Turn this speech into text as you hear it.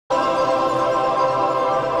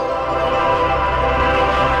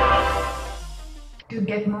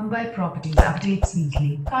get Mumbai property updates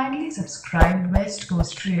weekly. Kindly subscribe West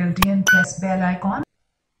Coast Realty and press bell icon.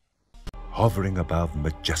 Hovering above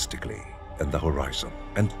majestically in the horizon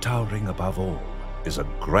and towering above all is a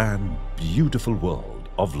grand, beautiful world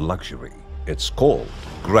of luxury. It's called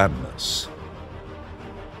Grandness,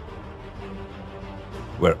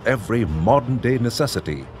 where every modern-day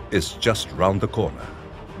necessity is just round the corner.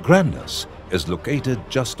 Grandness is located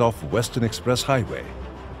just off Western Express Highway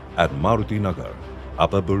at Maruti Nagar,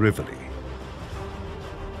 Upper Borivali.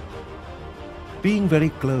 Being very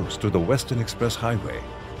close to the Western Express Highway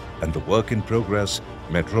and the work-in-progress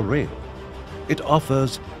metro rail, it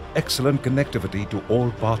offers excellent connectivity to all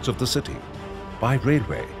parts of the city by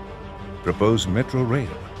railway, proposed metro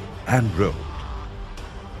rail and road.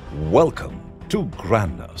 Welcome to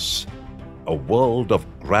Grandness, a world of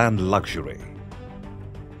grand luxury.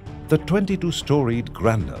 The 22-storied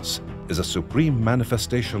Grandness is a supreme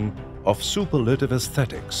manifestation of superlative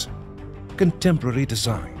aesthetics, contemporary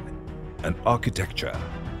design and architecture.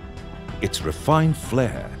 Its refined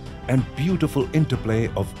flair and beautiful interplay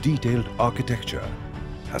of detailed architecture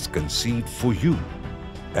has conceived for you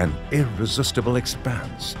an irresistible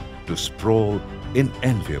expanse to sprawl in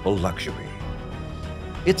enviable luxury.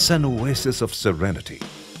 It's an oasis of serenity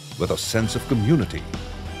with a sense of community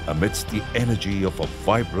amidst the energy of a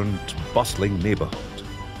vibrant, bustling neighborhood.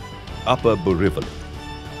 Upper Borivali.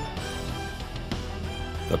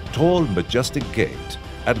 The tall, majestic gate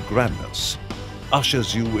at Grandness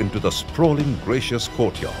ushers you into the sprawling, gracious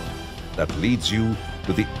courtyard that leads you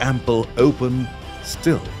to the ample, open,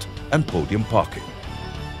 stilt and podium parking.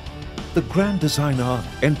 The grand designer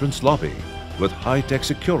entrance lobby with high-tech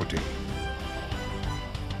security.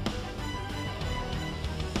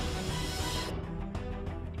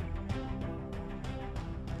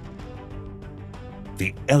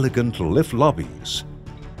 The elegant lift lobbies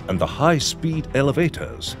and the high-speed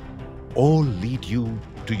elevators all lead you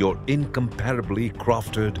to your incomparably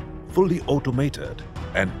crafted, fully automated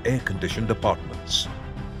and air-conditioned apartments.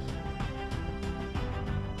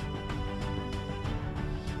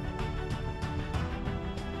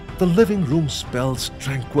 The living room spells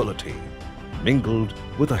tranquility, mingled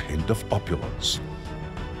with a hint of opulence.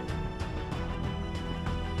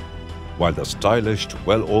 While the stylish,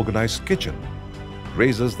 well-organized kitchen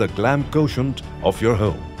raises the glam quotient of your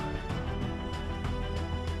home.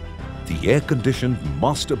 The air-conditioned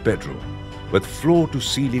master bedroom with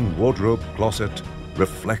floor-to-ceiling wardrobe closet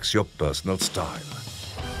reflects your personal style.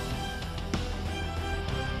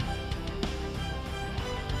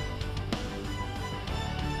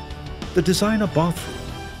 The designer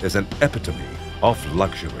bathroom is an epitome of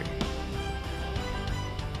luxury.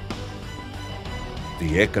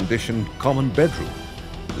 The air-conditioned common bedroom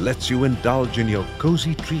lets you indulge in your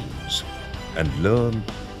cozy dreams and learn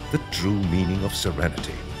the true meaning of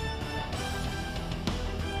serenity.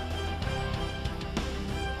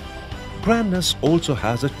 Grandness also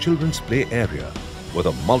has a children's play area with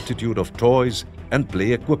a multitude of toys and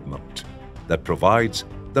play equipment that provides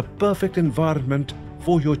the perfect environment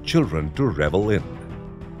for your children to revel in.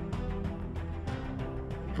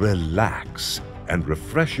 Relax and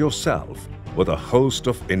refresh yourself with a host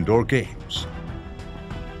of indoor games.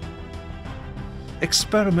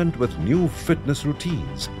 Experiment with new fitness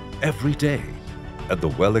routines every day at the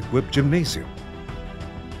well-equipped gymnasium.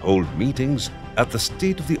 Hold meetings at the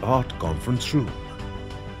state-of-the-art conference room.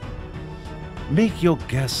 Make your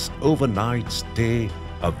guests' overnight stay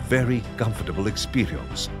a very comfortable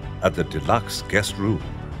experience at the deluxe guest room.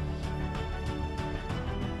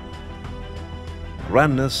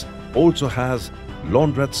 Grandness also has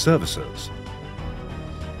laundrette services,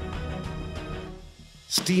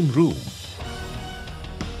 steam room,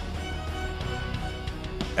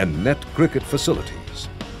 and net cricket facilities.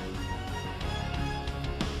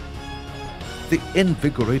 The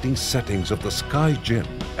invigorating settings of the Sky Gym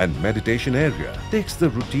and meditation area takes the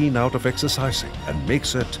routine out of exercising and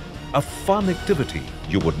makes it a fun activity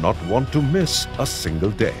you would not want to miss a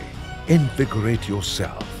single day. Invigorate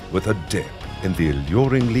yourself with a dip in the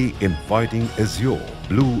alluringly inviting azure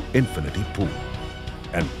blue infinity pool.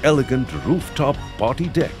 An elegant rooftop party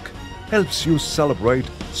deck helps you celebrate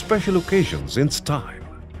special occasions in style.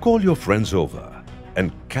 Call your friends over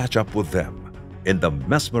and catch up with them in the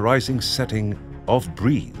mesmerizing setting of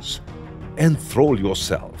breeze. Enthrall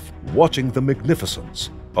yourself watching the magnificence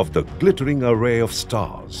of the glittering array of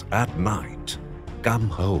stars at night. Come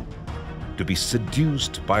home to be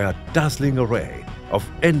seduced by a dazzling array of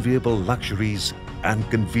enviable luxuries and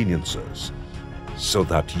conveniences, so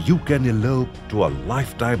that you can elope to a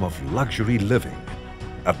lifetime of luxury living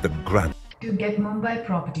at the Grand. To get Mumbai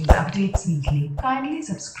properties updates weekly, kindly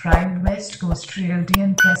subscribe West Coast Realty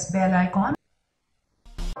and press bell icon.